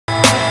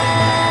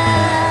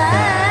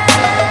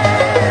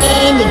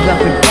nigga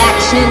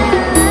production.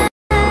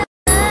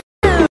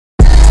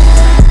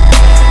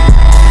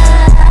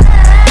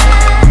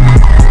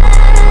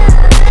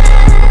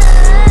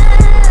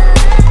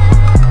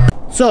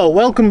 So,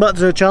 welcome back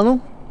to the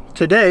channel.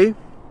 Today,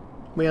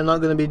 we are not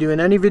going to be doing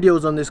any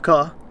videos on this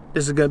car.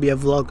 This is going to be a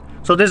vlog.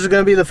 So this is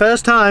going to be the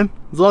first time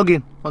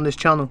vlogging on this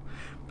channel.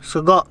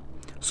 So got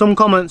some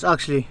comments,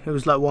 actually. It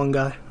was like one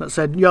guy that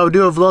said, yo,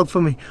 do a vlog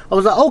for me. I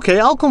was like, okay,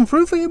 I'll come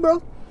through for you,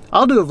 bro.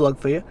 I'll do a vlog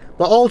for you.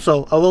 But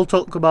also, I will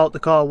talk about the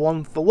car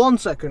for 1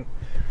 second.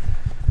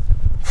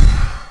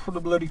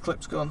 The bloody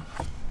clip's gone.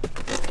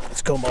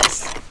 It's come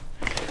off.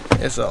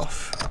 It's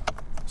off.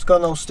 It's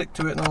got no stick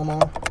to it no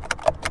more.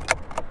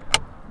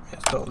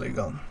 It's totally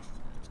gone.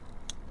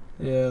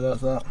 Yeah,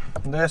 that's that.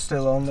 They're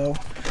still on though.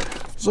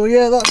 So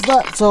yeah, that's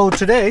that. So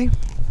today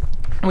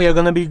we are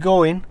going to be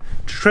going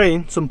to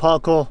train some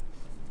parkour.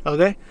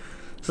 Okay,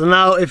 so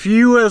now if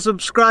you were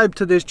subscribed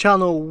to this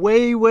channel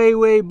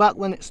way back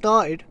when it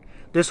started,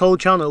 this whole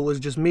channel was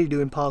just me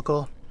doing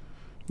parkour,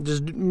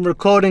 just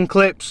recording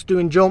clips,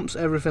 doing jumps,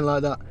 everything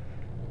like that.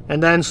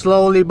 And then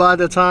slowly, by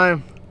the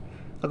time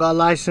I got a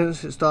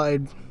license, it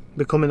started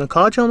becoming a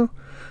car channel.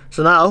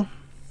 So now,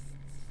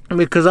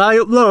 because I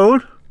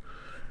upload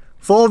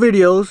 4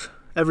 videos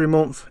every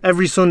month,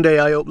 every Sunday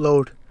I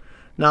upload.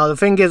 Now the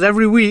thing is,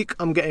 every week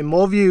I'm getting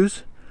more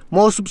views,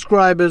 more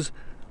subscribers,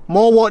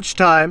 more watch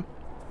time,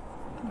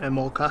 and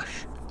more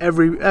cash.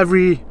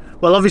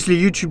 Well, obviously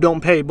YouTube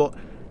don't pay, but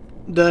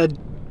the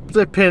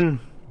flipping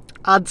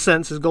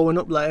AdSense is going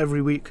up like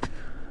every week.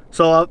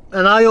 So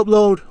and I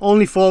upload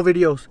only 4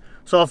 videos.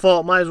 So I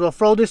thought, might as well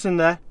throw this in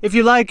there. If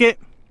you like it,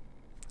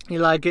 you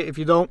like it. If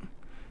you don't,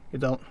 you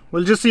don't.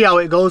 We'll just see how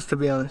it goes, to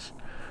be honest.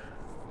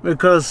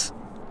 Because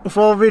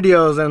 4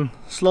 videos and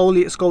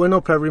slowly it's going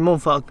up every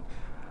month.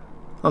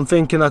 I'm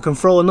thinking I can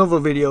throw another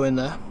video in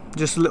there,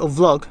 just a little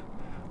vlog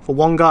for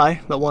one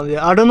guy that wanted it.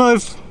 I don't know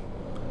if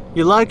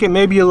you like it,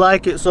 maybe you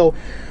like it. So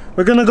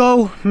we're gonna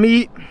go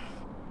meet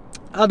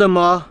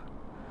Adamar,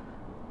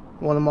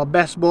 one of my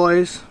best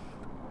boys.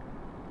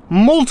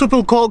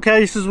 Multiple court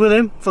cases with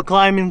him for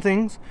climbing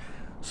things.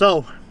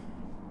 So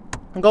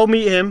I'll go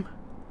meet him,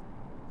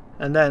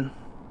 and then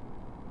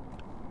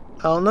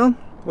I don't know,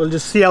 we'll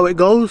just see how it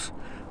goes.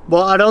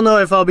 But I don't know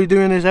if I'll be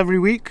doing this every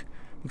week,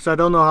 because I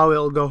don't know how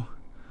it'll go.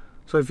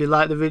 So if you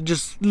like the video,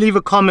 just leave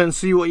a comment and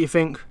see what you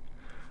think,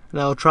 and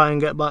I'll try and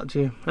get back to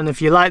you. And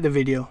if you like the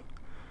video,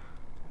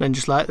 then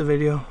just like the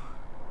video.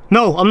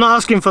 No, I'm not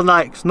asking for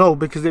likes, no,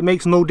 because it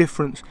makes no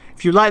difference.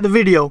 If you like the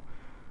video,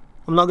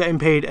 I'm not getting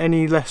paid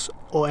any less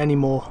or any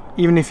more.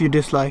 Even if you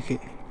dislike it,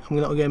 I'm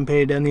not getting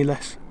paid any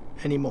less,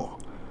 any more.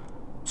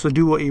 So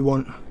do what you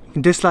want. You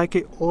can dislike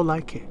it or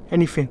like it,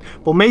 anything.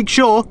 But make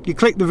sure you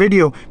click the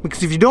video,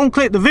 because if you don't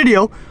click the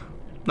video,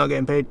 I'm not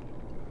getting paid.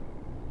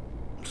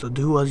 So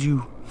do as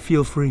you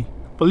feel free.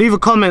 But leave a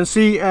comment,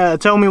 see,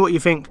 tell me what you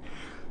think.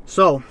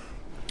 So,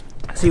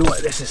 see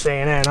what this is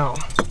saying here now.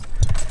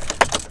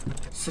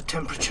 It's the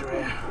temperature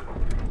here.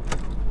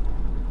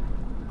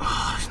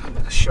 Oh, it's not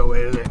gonna show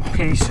it, is it?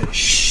 Piece of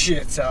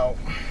shit out.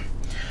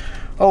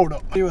 Hold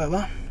up,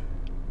 whatever.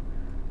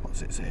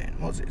 What's it saying?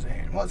 What's it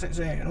saying? What's it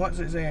saying? What's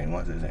it saying?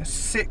 What's it saying?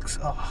 6.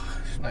 Oh,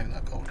 it's not even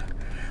that cold.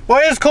 Well,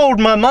 it's cold,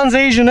 man. Man's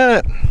Asian,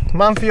 innit?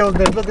 Man feels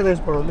good. Look at this,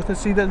 bro. Look and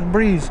see that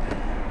breeze.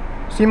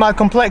 See my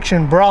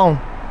complexion, brown.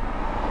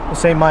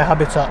 This ain't my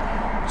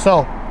habitat. So,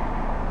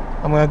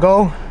 I'm gonna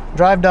go,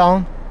 drive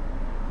down,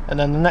 and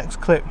then the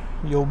next clip,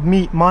 you'll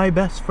meet my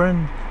best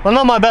friend. Well,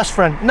 not my best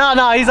friend.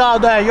 Nah, he's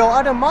out there. Yo,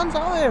 Adam, man's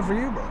out here for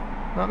you, bro. Know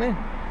what I mean?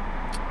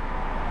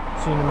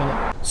 See you in a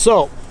minute.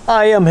 So,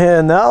 I am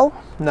here now.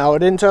 Now, I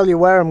didn't tell you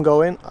where I'm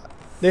going.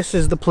 This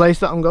is the place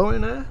that I'm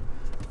going here.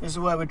 This is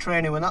where we're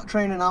training. We're not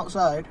training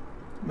outside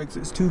because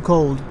it's too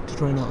cold to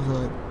train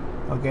outside.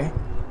 Okay?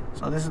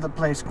 So this is the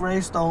place,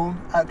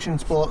 Graystone Action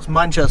Sports,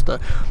 Manchester.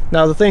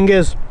 Now the thing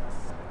is,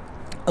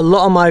 a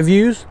lot of my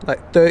views,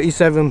 like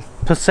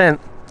 37%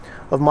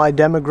 of my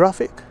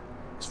demographic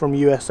is from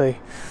USA.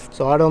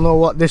 So I don't know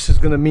what this is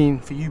going to mean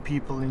for you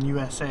people in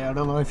USA. I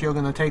don't know if you're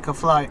going to take a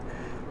flight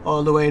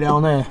all the way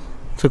down there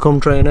to come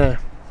train there.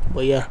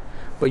 But yeah,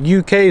 but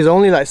UK is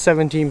only like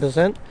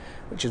 17%,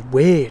 which is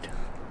weird.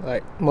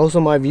 Like most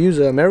of my views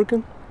are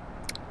American.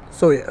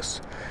 So yes,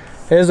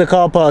 here's the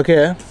car park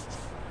here.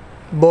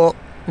 But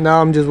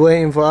now I'm just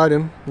waiting for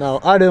Adam. Now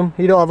Adam,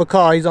 he don't have a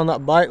car, he's on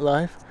that bike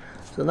life.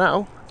 So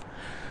now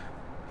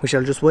we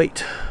shall just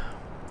wait,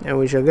 and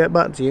we shall get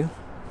back to you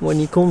when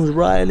he comes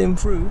riding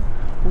through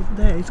over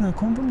there. He's gonna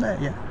come from there,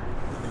 yeah.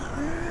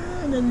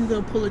 And then he's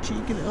gonna pull a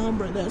cheek in the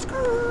armbrake there.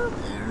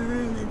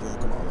 And then he's gonna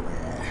come all the way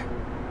there.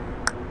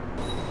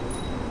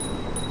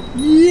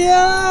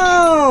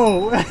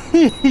 Yo!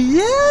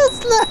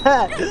 Yes,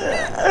 lad!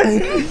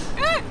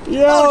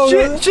 Yo, oh,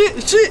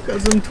 shit.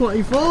 Got some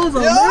 24s on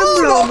them,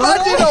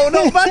 bro.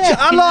 No, badger.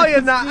 Alloy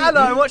in that.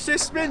 Alloy, watch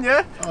this spin,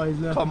 yeah? Oh, he's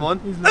left. Come on.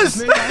 He's left.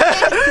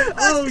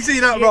 Oh, see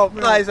that, bro?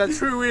 That is a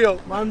true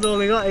wheel. Man's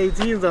only got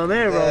 18s on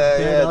there, bro.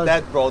 Yeah,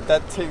 that, bro.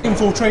 That thing.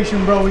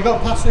 Infiltration, bro. We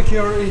got past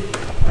security.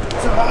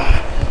 So,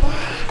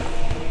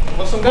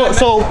 what's some guy.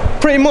 So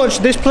pretty much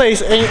this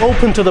place ain't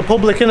open to the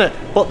public, innit?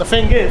 But the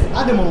thing is,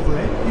 Adam over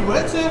here, he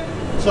works here.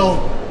 So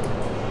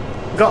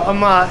got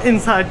my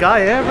inside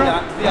guy here, bro.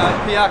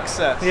 VIP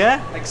access.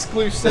 Yeah.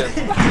 Exclusive.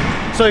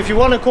 So if you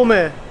want to come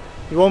here,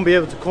 you won't be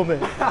able to come here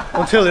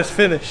until it's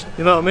finished.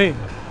 You know what I mean?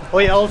 Oh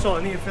yeah. Also,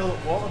 I need to fill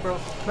up water, bro.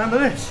 Remember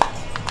this?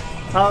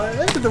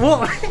 Look at the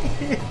water.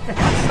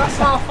 That's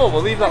half full.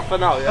 We'll leave that for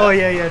now. Yeah. Oh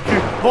yeah,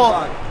 true.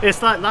 But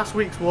it's like last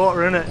week's water,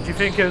 innit? Do you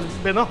think it's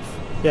been off?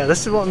 Yeah,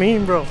 this is what I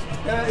mean, bro.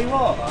 Dirty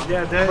water?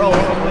 Yeah, dirty bro,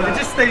 water. It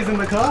just stays in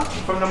the car.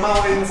 From the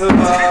mountains of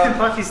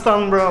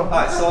Pakistan, bro.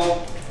 Alright,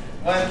 so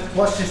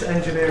watch this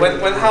engineering.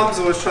 when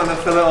Hamza was trying to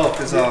fill it up,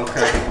 is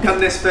okay. Can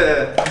this fit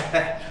it?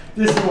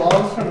 This is what I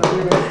was trying to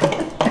do, mate.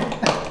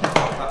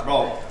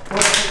 Roll.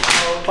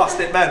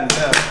 Plastic bend,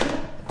 yeah.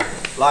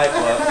 Light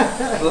work.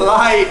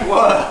 Light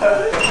work.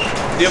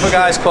 The other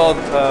guy's called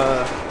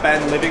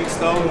Ben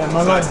Livingstone. Yeah,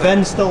 my name's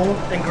Ben Stone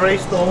and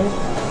Graystone.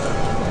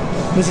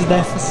 This is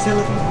their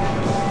facility.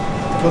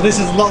 Well, this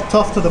is locked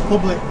off to the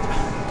public.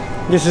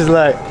 This is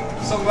like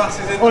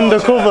sunglasses in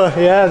undercover.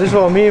 Yeah, this is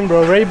what I mean,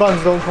 bro.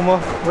 Ray-Bans don't come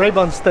off.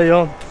 Ray-Bans stay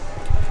on.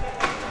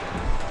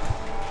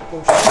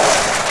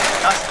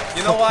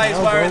 You know why he's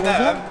wearing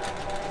them?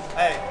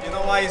 Hey, you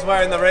know why he's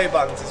wearing the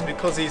Ray-Bans? It's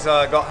because he's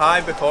got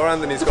high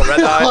beforehand and he's got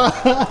red eye.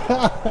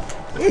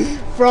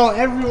 Bro,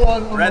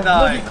 everyone on red the eye.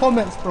 bloody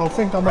comments, bro,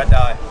 think I'm red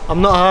eye. I'm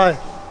not high.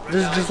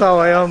 This is just how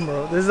I am,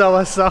 bro. This is how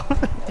I sound.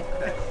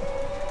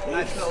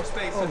 Nice little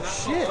space. Oh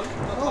shit!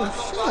 Oh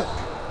shit!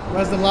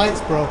 Where's the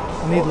lights, bro? I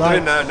need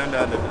lights. No.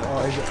 Oh,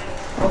 I is it?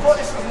 thought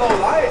this was no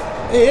light.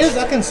 It is.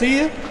 I can see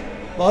you.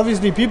 But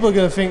obviously, people are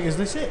gonna think, "Is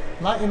this it?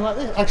 Lighting like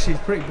this?" Actually,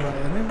 it's pretty bright,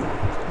 isn't it?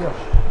 Yo,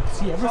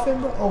 see everything,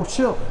 bro. Oh,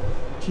 chill.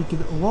 Cheeky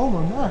little wall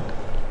on that.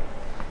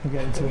 We'll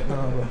get into it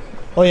now, bro.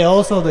 Oh yeah.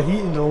 Also, the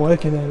heating don't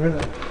work in there,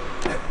 innit?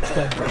 It's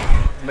dead, bro.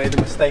 Made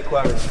a mistake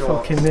wearing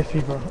shorts. Fucking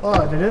nippy, bro.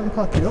 Oh, they didn't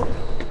pack it up.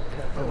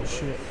 Oh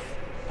shit.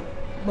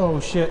 Oh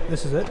shit.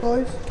 This is it,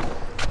 boys.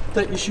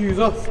 Take your shoes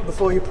off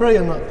before you pray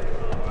and that.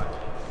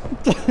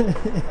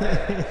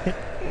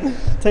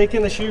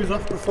 Taking the shoes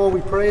off before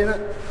we pray, innit?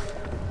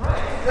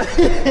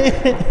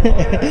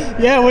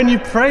 Yeah, when you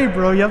pray,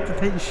 bro, you have to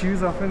take your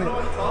shoes off, innit?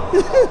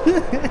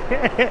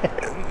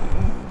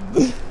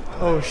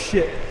 Oh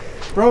shit.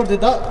 Bro,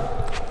 did that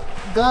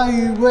guy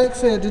who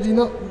works here, did he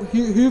not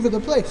hoover the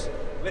place?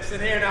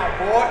 Listen here now,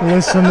 boy.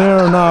 Listen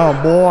here now,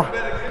 boy.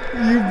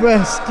 You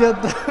best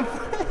get that.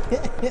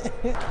 It's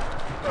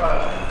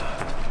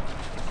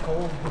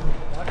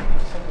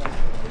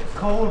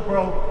cold,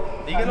 bro. Are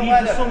you gonna I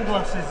wear need the them?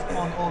 sunglasses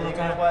on all the Are you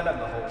gonna time. wear them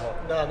the whole time?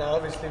 No,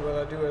 obviously when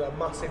I do a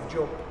massive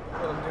jump,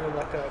 when I'm doing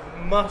like a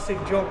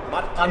massive jump,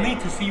 Mad I kick. need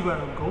to see where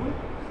I'm going.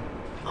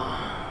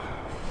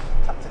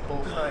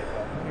 Tactical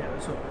sniper. Yeah,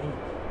 that's what I mean.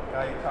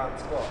 Guy you can't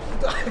squat.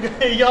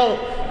 Yo,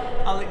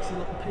 Alex, you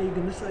little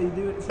pagan, this is how you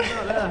do it. See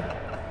that there?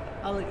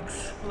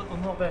 Alex, little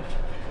knobhead.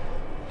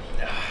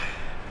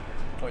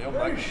 Oh, your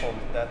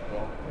microphone's dead,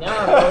 bro.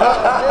 Nah,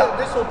 bro,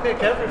 this will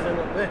pick everything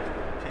up there.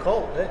 It's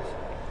cold, this.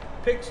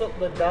 Picks up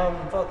the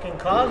damn fucking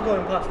cars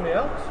going past my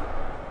house.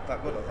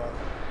 That good or bad?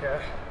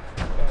 Yeah.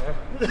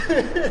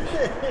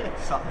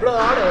 Bro,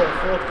 I don't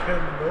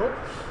fucking know.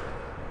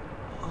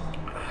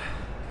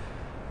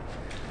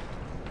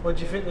 What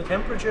do you think the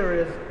temperature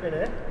is in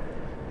here?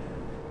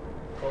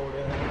 Cold,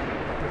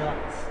 yeah.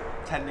 Relax.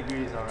 10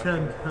 degrees, I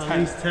reckon. 10, at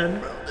least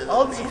 10.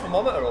 Oh, there's a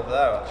thermometer over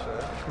there,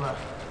 actually. Right.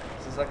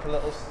 So there's like a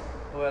little,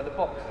 where the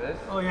box is.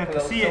 Oh yeah, I Like a can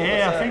little see it silver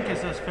here. I circle. think it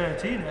says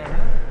 13 there.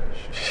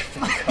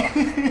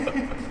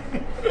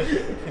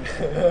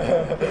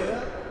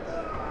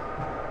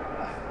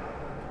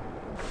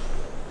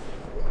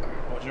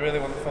 What, do you really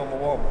want to film a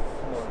one?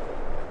 Come on.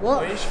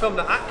 What? Well, you should film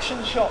the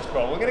action shots,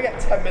 bro. We're going to get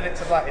 10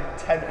 minutes of like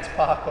intense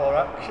parkour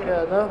action.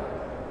 Yeah, no.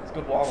 It's a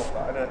good warm up,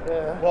 that, isn't it?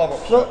 Yeah. Warm up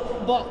shot.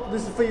 Look, but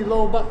this is for your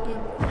lower back, dude.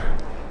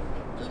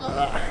 Just like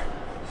that.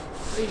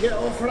 You get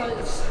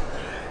arthritis.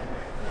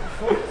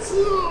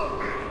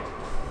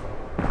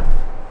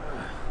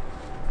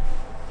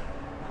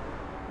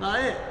 That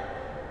it?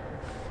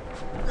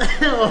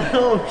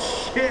 Oh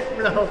shit,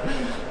 bro.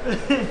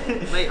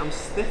 Mate, I'm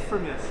stiff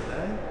from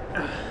yesterday.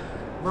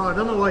 Bro, I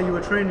don't know why you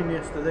were training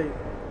yesterday.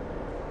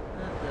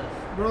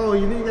 Bro,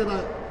 you need to get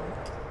that.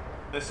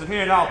 Listen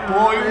here now,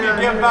 boy. You need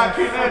to get back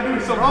in there and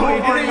do some Bro, you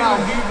hoovering didn't now.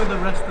 even hoover the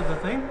rest of the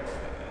thing.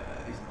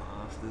 He's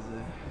not asked, is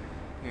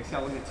he? You see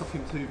how long it took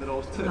him to hoover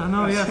those two? I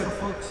know, yeah, for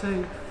fuck's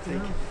sake.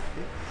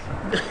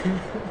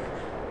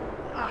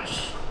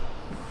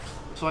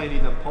 That's why you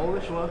need them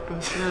Polish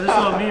workers. Yeah, this is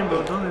what I mean,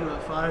 bro. Done in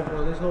like 5,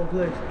 bro. This whole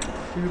place.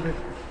 Stupid.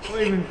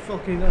 Not even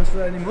fucking ask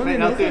for any money.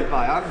 Mate, I'll do it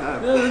by hand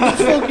now. Yeah,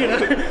 just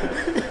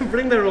fucking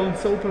bring their own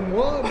soap and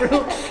water,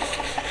 bro.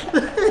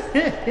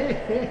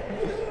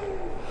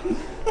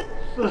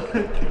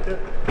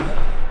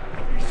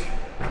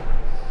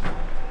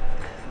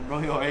 Bro,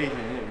 you're Asian,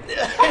 you.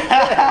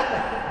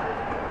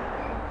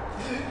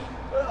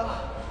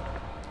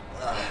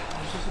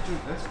 I'm supposed to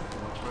drink this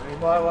before I train.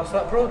 Why, what's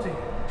that protein?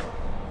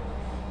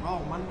 Bro,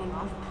 man don't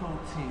have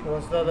protein.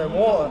 What's that then?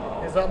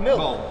 Water? Is that milk?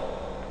 Well,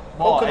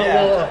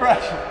 Coconut water.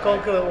 Fresh.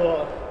 Coconut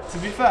water. To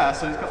be fair,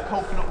 so it's got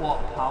coconut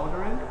water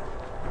powder in.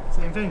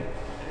 Same thing.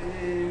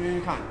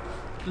 Kind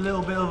A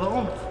little bit of a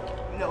lump.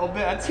 a little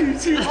bit of too A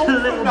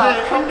little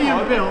bit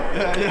Indian pill.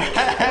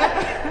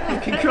 Yeah. You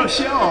can crush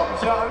it up,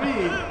 do you know what I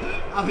mean?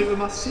 Have it with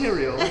my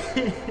cereal. I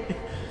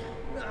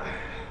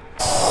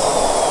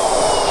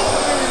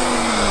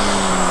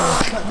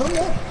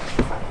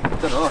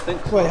don't know, I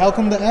think so. Wait, how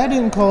come the air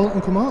didn't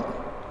come out?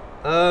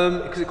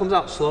 Because it comes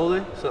out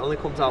slowly, so it only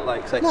comes out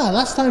like, say... Nah,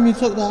 last time you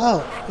took that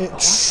out, it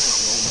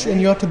and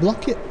you had to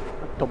block it.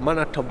 Don't man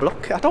have to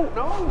block it, I don't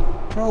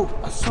know. Bro,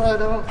 I swear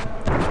that.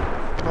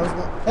 How's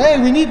that?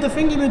 Hey, we need the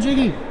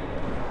thingy-majiggy.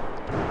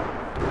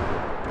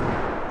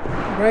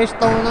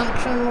 Graystone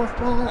action, what's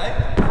wrong?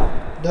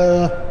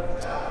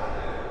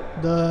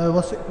 The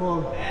what's it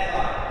called?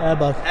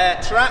 Airbag. Air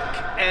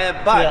track, air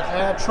bag.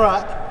 Yeah, air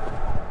track,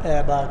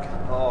 airbag.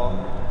 Oh,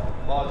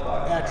 large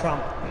bag. Air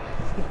tramp.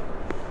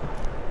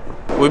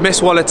 We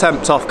missed one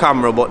attempt off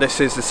camera, but this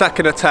is the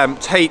second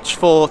attempt.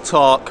 H4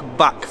 torque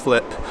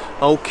backflip.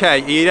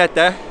 Okay, are you ready?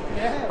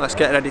 Yeah. Let's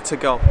get ready to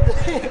go.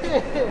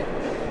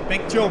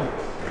 Big jump.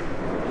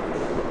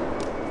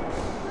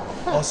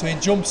 Oh, so he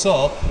jumps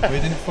up, but he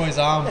didn't throw his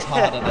arms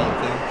hard, I don't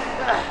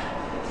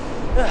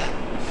think.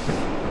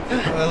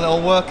 A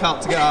little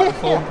workout to get out of the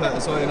foam pit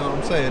as well, you know what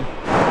I'm saying?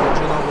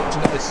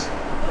 Watching this.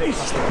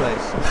 That's the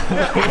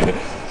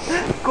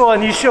place. Go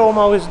on, you show him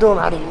how it's done,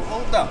 Addy.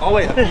 Hold that. Oh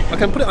wait, I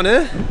can put it on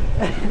here.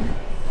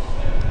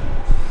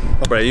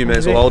 Oh, bro, you may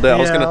as well hold it. I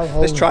was gonna.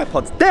 This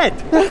tripod's dead.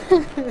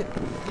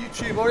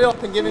 YouTube, hurry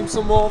up and give him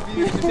some more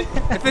views.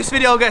 If this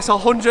video gets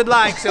 100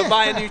 likes, he'll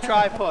buy a new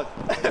tripod.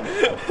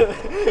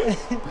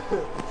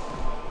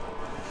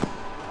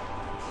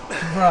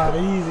 Bro,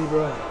 easy,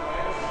 bro.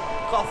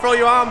 Gotta throw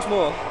your arms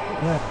more.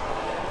 Yeah.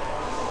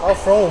 I'll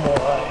throw him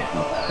alright.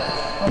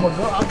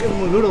 I'll give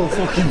him a good old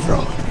fucking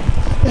throw.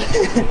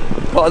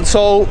 But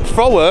so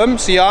throw them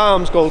so your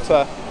arms go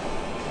to.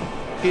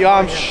 Get your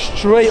arms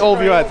straight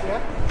over your head.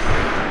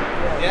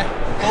 Yeah.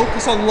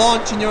 Focus on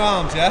launching your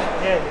arms, yeah?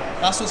 Yeah.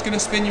 That's what's gonna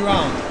spin you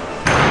round.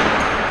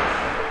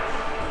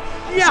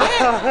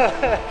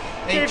 Yeah!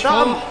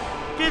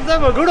 Give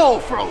them a good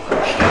old throw.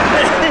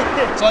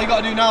 So all you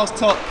gotta do now is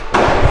tuck.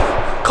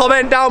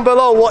 Comment down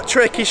below what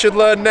trick he should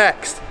learn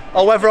next,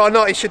 or whether or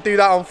not he should do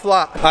that on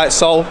flat. Alright,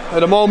 so at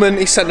the moment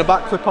he's sent the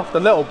backflip off a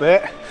little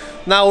bit.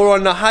 Now we're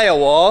on the higher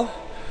wall.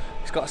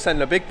 He's got to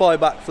send a big boy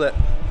backflip.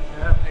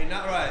 Yeah. Ain't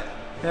that right?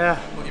 Yeah.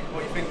 What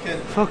you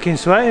thinking? Fucking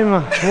sweating,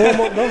 man.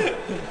 Warm up though.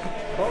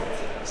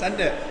 Send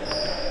it.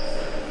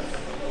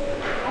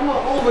 I'm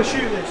not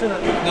overshoot this,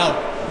 innit? No.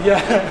 Yeah.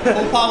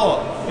 Full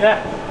power? Yeah.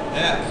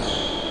 Yeah.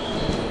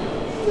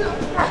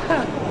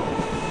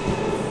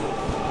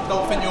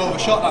 Don't think you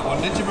overshot that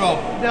one, did you, bro?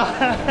 No.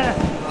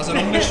 As an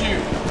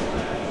undershoot.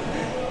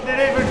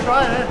 Didn't even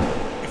try it.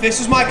 If this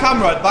was my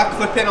camera, I'd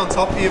backflip in on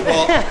top of you,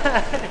 but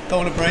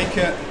don't want to break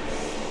it.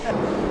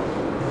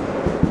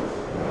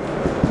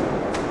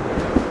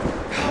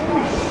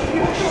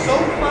 So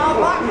far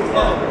back,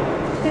 bro.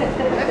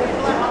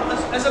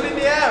 As I'm in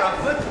the air, I'm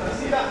flipping. I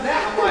see that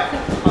net, I'm like,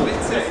 I'm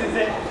into it. This is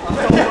it.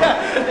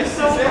 It's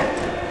so it.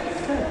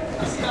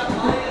 I see that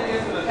light at the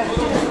end of the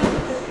tunnel.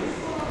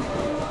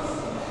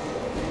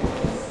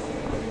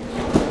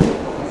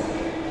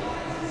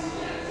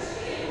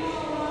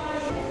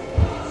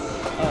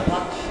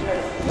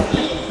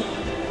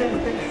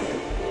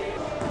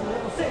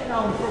 Sit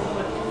down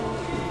properly.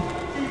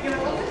 So you're going to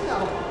look at it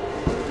now?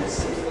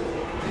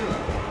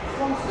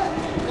 One step.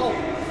 Oh,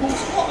 full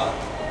squatter.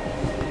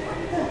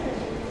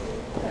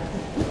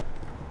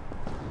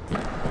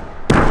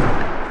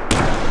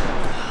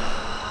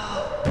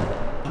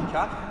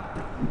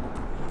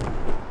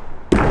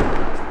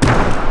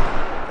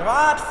 They're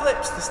hard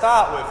flips to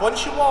start with.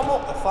 Once you warm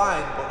up, they're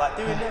fine, but like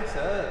doing this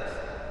hurts.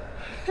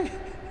 Do you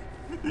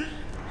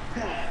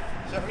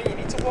know what I mean? You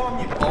need to warm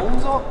your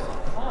bones up.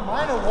 Oh,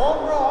 mine are warm,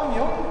 bro. I'm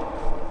young.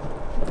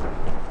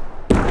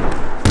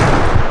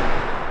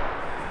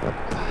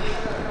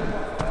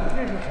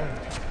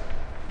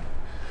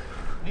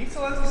 You need to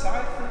learn to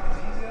side flip, it's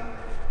easier.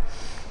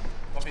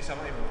 Obviously, I'm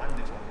not even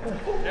landed one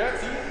yet. Yeah,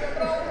 it's easier,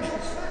 bro.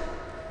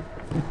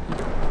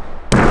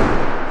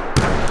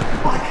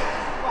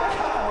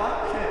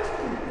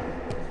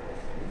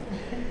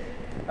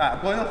 Right, I'm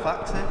going off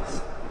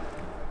axis.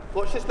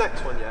 Watch this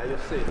next one, yeah, you'll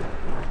see.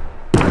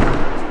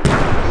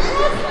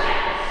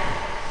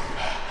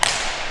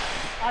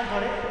 I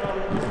got it.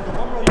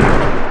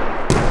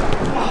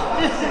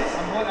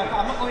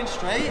 I'm not going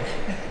straight.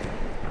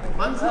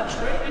 Man's not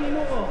straight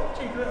anymore.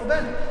 Cheeky little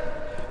bend.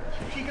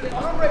 Cheeky little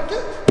arm break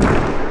too.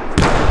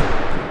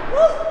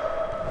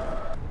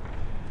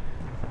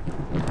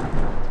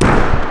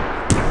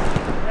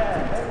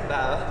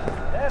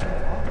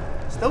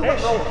 Still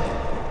got roll.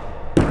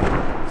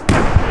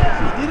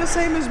 You do the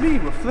same as me,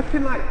 we're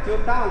flipping like go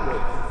downwards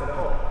instead of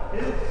up.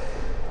 You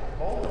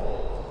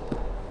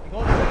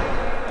go straight.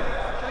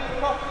 Show you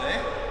properly.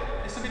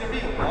 This will be the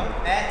real one.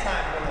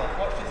 Airtime roll.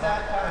 Watch this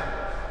airtime.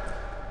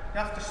 You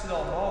have to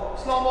slow mo.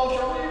 Slow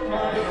motion.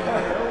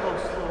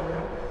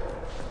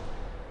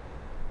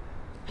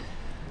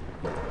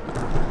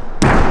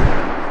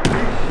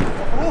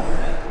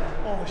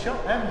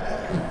 shot then.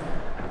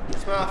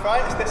 It's my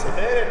arthritis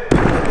disappearing.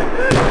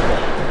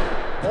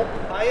 Up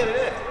higher,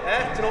 innit?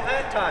 Eh? Do you know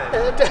air time?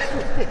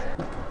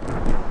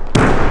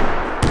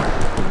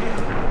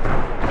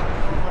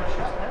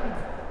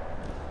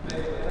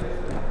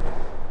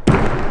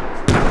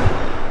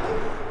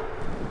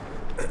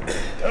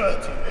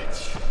 Dirty bitch.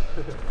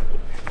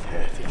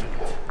 Dirty bitch.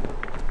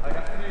 I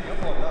got to do your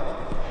one now.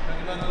 Can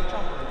you learn on the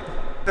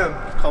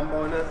trampoline? Combo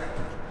in it.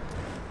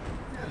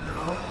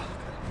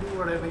 Do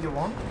whatever you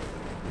want.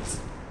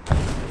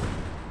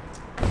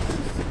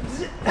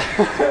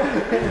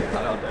 I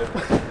don't do.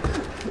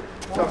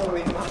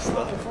 Trampoline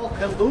master.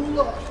 Fucking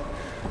lula.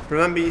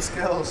 Remember your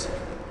skills.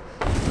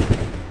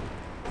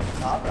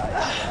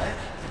 Alright.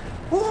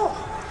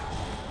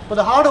 But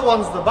the harder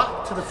one's the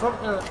back to the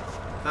front. Nah,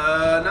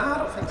 I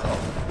don't think so.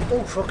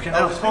 Oh fucking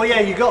hell. Oh yeah,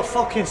 you got to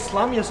fucking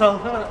slam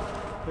yourself, innit?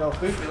 Yo,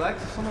 boot your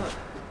legs or something.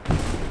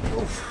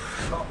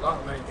 Oof, not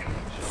that mate.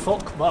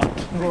 Fuck that.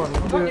 Go on,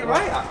 do You're it.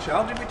 right actually,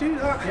 how did we do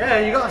that? Yeah,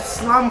 you got to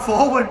slam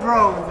forward,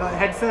 bro. Like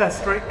head first,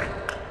 straight.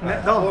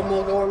 Net down. One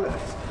more go on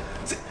this.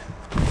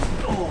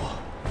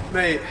 Oh,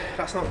 mate,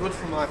 that's not good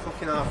for my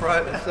fucking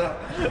arthritis. That.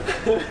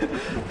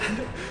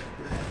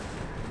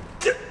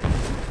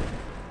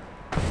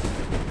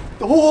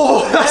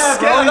 Oh, that's Yeah,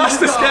 scary. bro, That's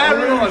the you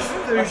scary got one. a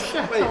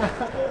Wait,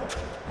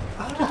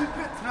 how did we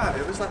prep that?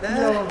 It was like there.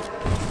 No, I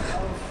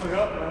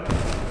forgot, man.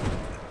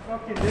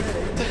 Fucking did it.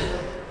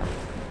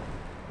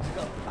 He's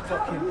got a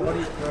fucking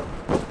body, bro.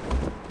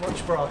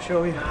 Watch, bro, I'll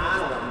show you. I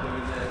know what I'm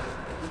doing there.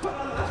 That's what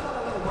that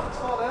little mat's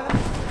for there.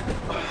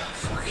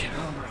 Fucking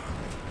hell, bro.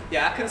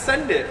 Yeah, I can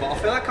send it, but I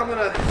feel like I'm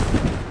gonna.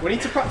 We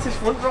need to practice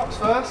front drops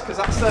first, because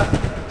that's the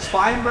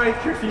spine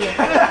breaker for you.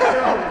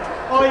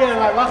 Oh yeah,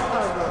 like last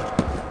time, bro.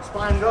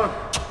 Spine gone.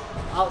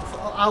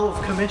 Out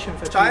of commission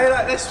for Try 2.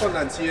 like this one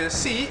then, to your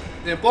seat,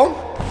 your bum.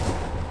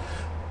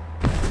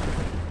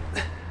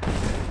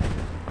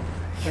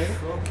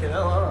 Fucking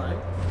hell, alright.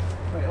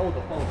 Wait, hold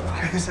up.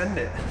 I can send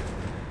it.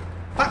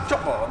 Back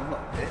drop bottom, not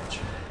a bitch.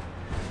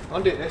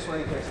 I'll do it this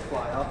way in case I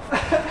fly off.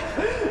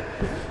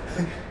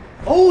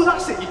 Oh,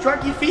 that's it. You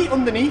drag your feet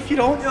underneath you,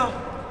 don't you?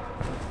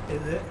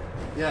 Is it?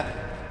 Yeah.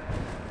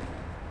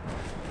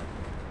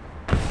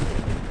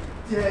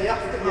 Yeah, you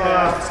have to. Yeah.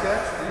 Yeah,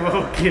 scared.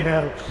 Fucking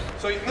hell.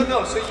 So you,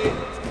 so you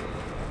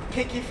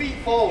kick your feet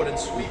forward and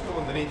sweep them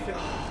underneath you.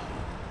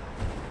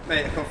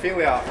 Mate, I can feel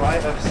the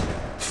arthritis.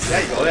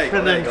 There you go, there you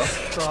go, there you go.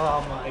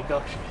 Oh my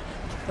gosh.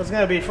 That's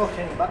gonna be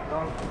fucking back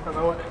down. I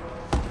know it.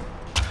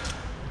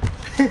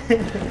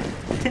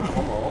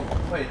 One more.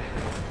 Wait,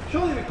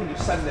 surely we can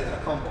just send it in a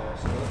combo or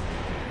something.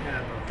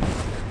 Yeah,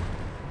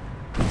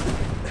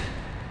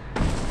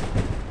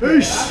 I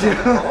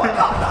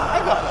got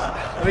that.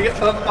 Let me get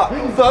further back.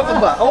 Further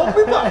back. Hold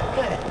me back.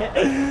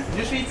 You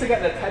just need to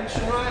get the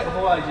tension right,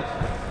 otherwise you.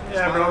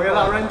 yeah, bro, get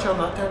that wrench on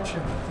that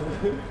tension.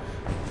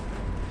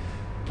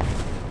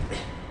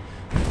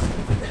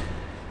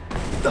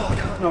 Oh,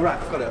 God. No, right,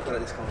 I've got it,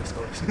 let's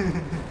go.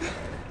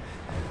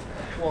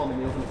 Warm in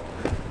the oven.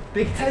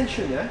 Big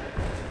tension, yeah?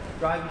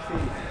 Drive your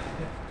feet.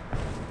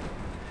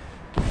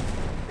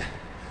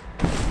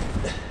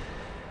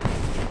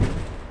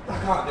 I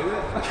can't do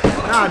it.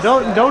 Nah,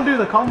 don't do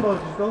the combo,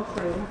 just go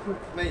straight into it.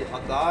 Mate,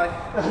 I'll die.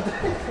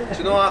 Do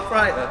you know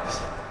arthritis?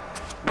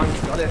 Man,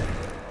 you got it.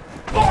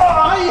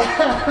 Oh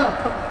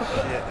yeah!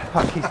 Shit,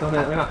 Packy's done it,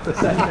 we're gonna have to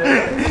send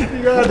it.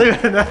 You gotta do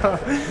it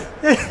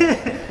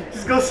now.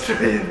 Just go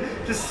straight in.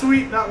 Just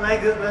sweep that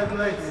leg at them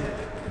legs.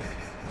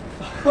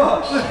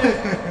 Oh shit.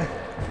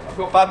 I've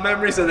got bad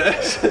memories of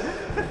this.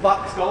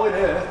 Back's going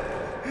here.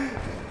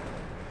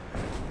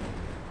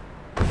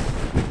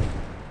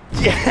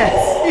 Yes!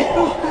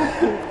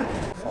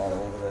 Fall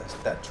over this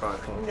dead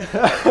triangle.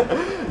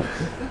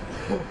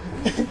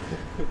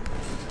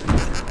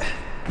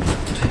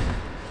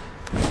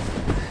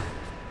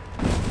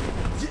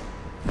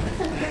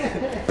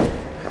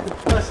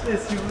 Watch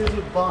this, you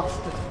little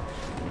bastard.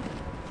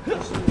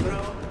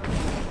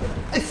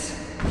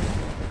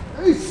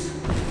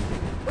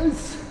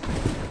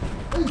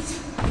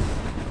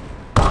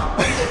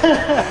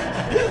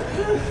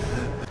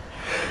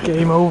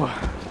 Game over.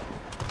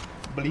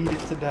 Bleed it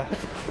to death.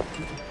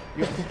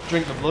 You have to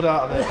drink the blood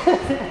out of it.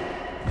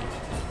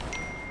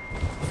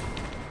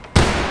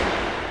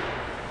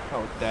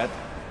 Oh, dead.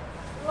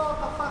 Like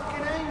a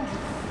fucking angel.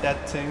 Dead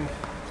thing.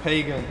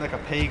 Pagan. Like a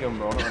pagan,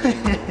 bro, not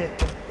an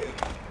angel.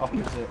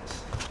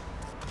 Opposites.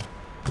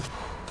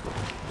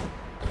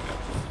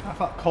 I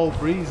felt cold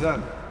breeze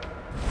then.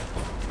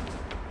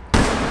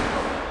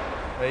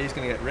 Yeah, he's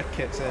gonna get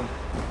rickets in.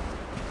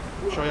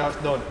 Show you how it's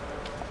done.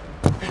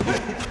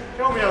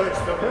 Show me how it's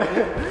done.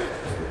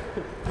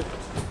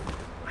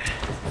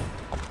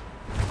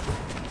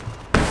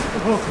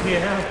 Oh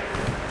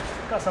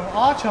yeah. Got some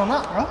arch on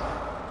that, bro.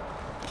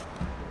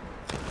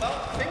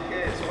 That thing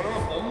is, one of my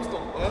thumbs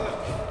don't work.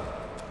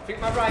 I think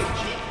my right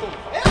cheek don't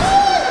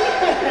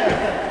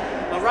fire.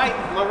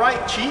 my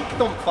right cheek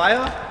don't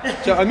fire. Do you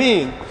know what I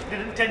mean?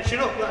 Didn't tension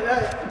up like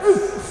that.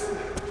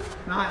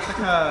 No, it's like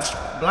a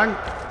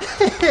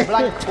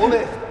blank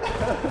bullet.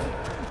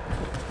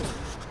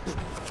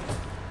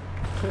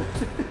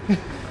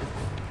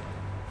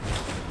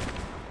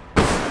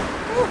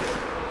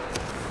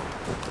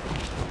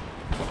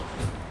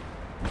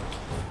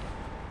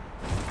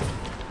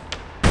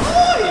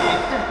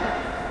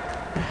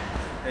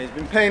 He's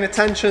been paying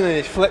attention in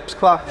his flips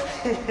class.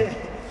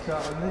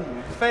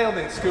 Failed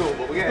in school,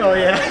 but we're getting Oh,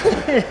 there.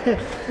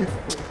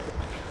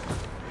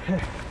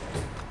 Yeah.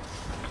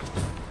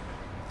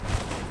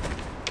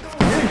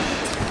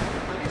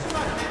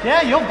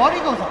 Yeah, your body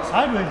goes like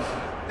sideways.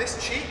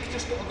 This cheek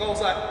just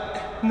goes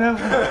like... No.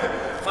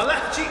 My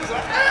left cheek's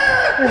like...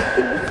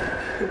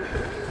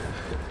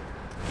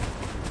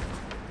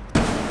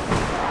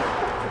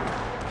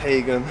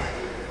 Pagan.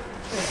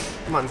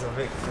 Man's a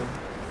victim.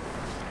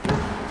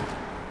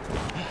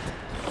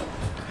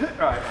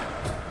 Right.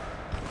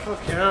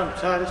 Okay, I'm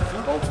tired as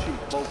fuck. Both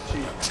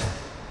cheek.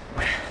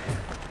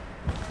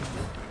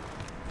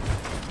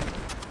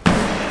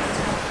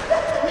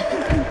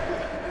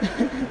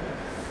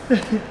 Yeah,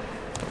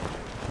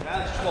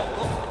 let's swap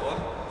up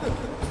one.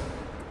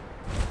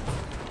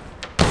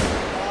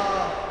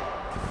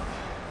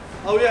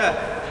 Oh yeah.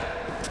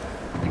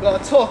 You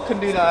got to tuck and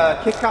do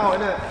that kick out,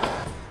 innit?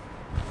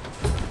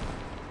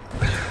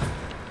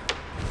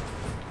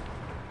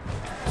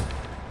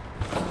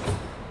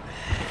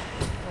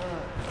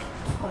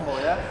 One more,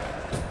 yeah?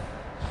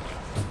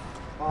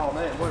 Oh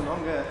mate, one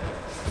longer.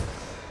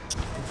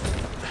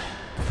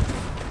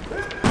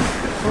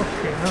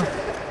 Okay, no.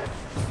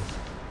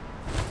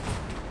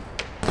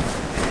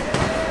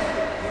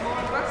 You're more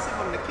aggressive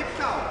on the kick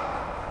out.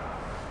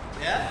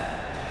 Yeah?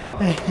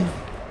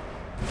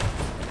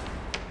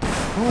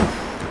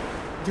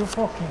 You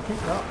fucking kick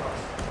that, bro.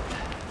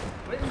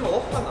 We didn't go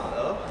up on that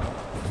though.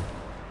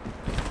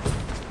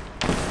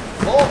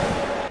 Oh!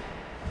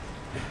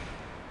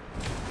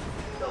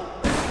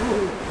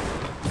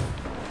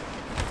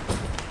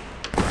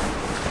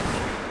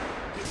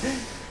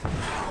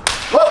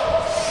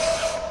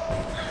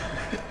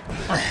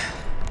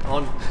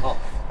 On, off.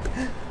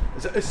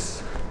 Is it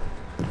this?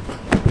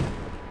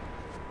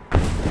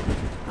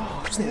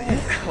 Oh, isn't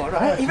it?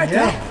 Alright, you ready?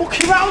 Yeah.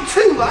 Fucking round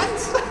two,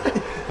 lads!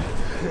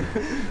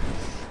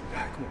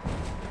 Right, come on.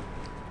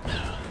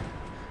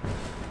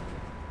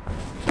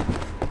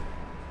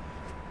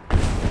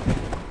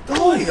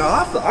 Oh, you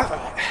gotta have that.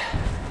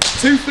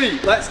 2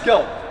 feet, let's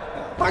go.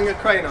 Bang a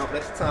crane out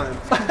this time.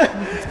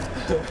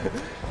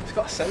 Just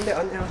gotta send it,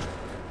 haven't you?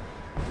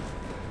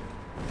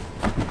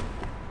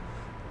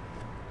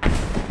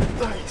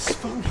 Nice,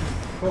 fun.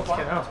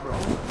 Fucking hell, bro.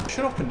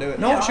 Shut up and do it.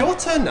 No, it's your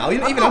turn now. You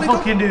don't even I have can't a go.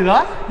 fucking do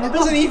that. It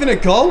wasn't even a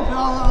go. No,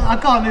 I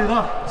can't do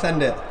that.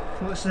 Send it.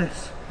 What's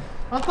this?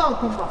 I can't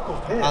come back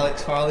up here.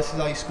 Alex Farrell, this is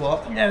how you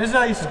squat. Yeah, this is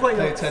how you split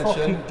Pay your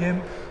attention. fucking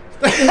gimp.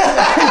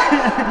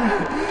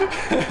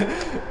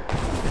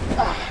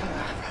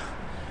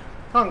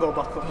 Can't go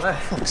back up there.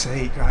 Fuck's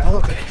sake, right,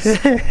 look at this.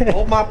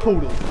 Hold my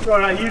poodle.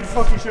 Alright, you'd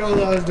fucking show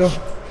that I was done.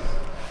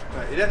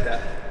 Right, you did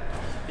that.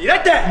 You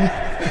did that!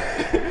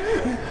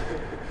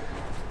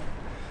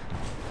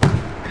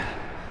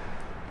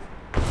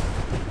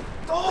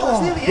 Oh,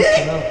 that's nearly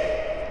it!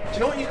 Do you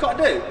know what you've got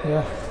to do?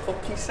 Yeah.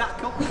 Fucking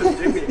sack up and do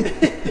it.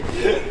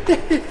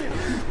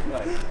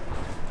 Right.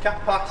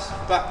 Cap pass,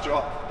 back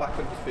drop, back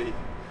on your feet.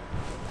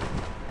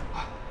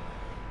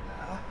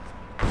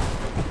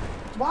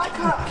 Why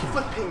can't I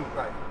flipping?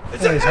 Right.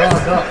 It's hard,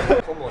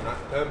 that. Come on,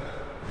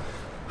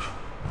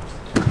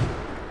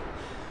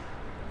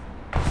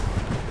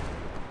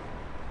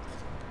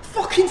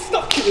 fucking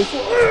stuck it in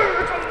front.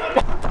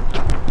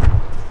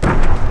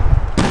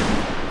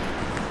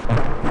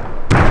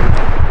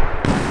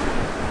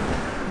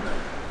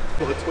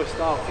 Put a twist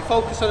out. If you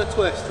focus on a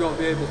twist, you won't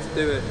be able to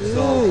do it.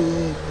 So.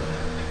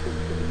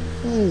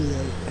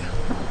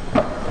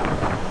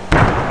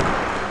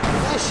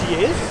 There she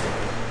is.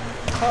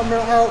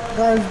 Camera out,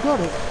 guys, got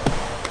it.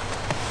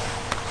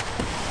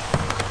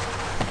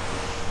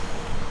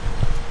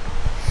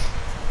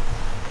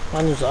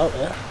 Manu's out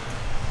there.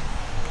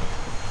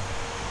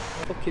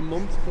 Fucking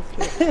mum's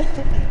bucket.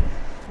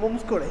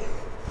 Mum's got it.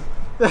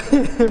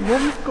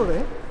 Mum's got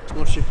it.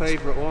 What's your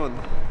favourite one?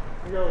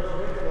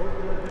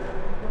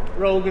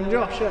 Rogan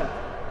Josh, yeah.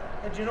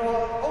 And do you know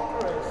what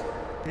okra is?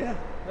 Yeah.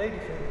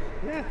 Ladyfish.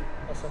 Yeah.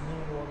 That's a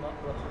mean one, that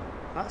bro.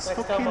 That's Next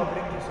fucking. time I'll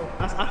bring you some.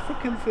 That's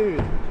African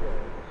food.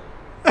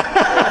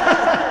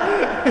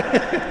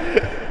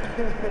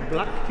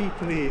 Black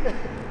people eat.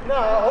 No,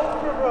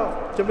 okra, bro. Do you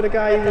remember the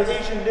guy who was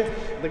Asian dish.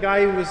 the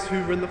guy who was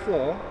hoovering the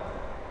floor?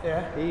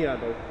 Yeah. He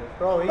had okra.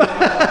 Bro,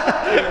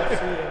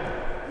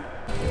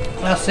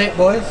 that's it,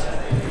 boys.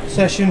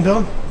 Session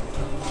done.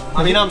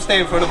 I mean, I'm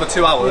staying for another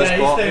 2 hours. Yeah,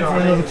 but he's staying for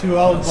another 2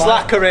 hours.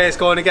 Slacker is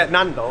going to get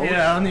Nando's.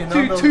 Yeah, I need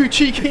Nando's. Two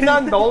cheeky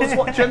Nando's.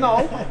 What do you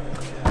know?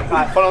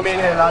 Right, follow me in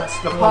here, lads.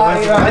 The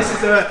party. Right, this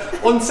is an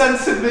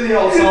uncensored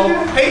video, so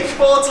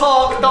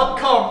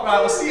h4talk.com. Right,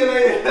 we'll see you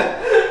later.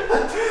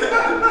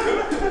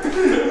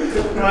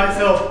 Right,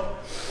 so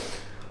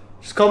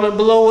just comment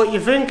below what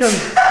you're thinking.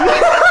 Is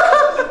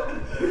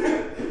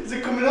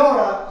it coming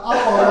alright?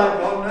 I'm alright,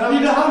 bro. You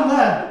need a hand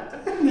there.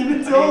 Need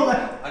a toe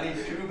there. I need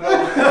 2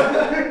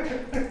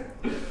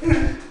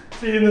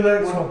 See you in the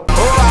next one.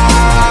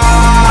 Bye.